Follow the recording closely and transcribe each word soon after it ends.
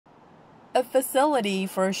A facility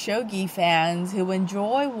for shogi fans who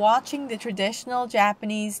enjoy watching the traditional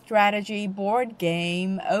Japanese strategy board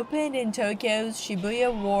game opened in Tokyo's Shibuya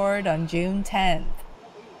Ward on June 10th.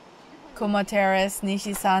 Kumateras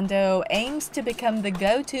Nishisando aims to become the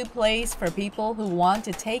go-to place for people who want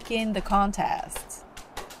to take in the contests.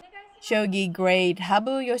 Shogi great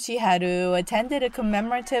Habu Yoshiharu attended a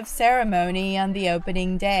commemorative ceremony on the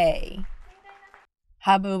opening day.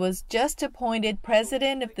 Habu was just appointed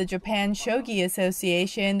president of the Japan Shogi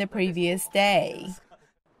Association the previous day.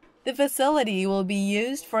 The facility will be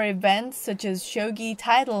used for events such as shogi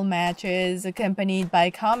title matches accompanied by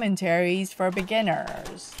commentaries for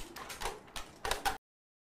beginners.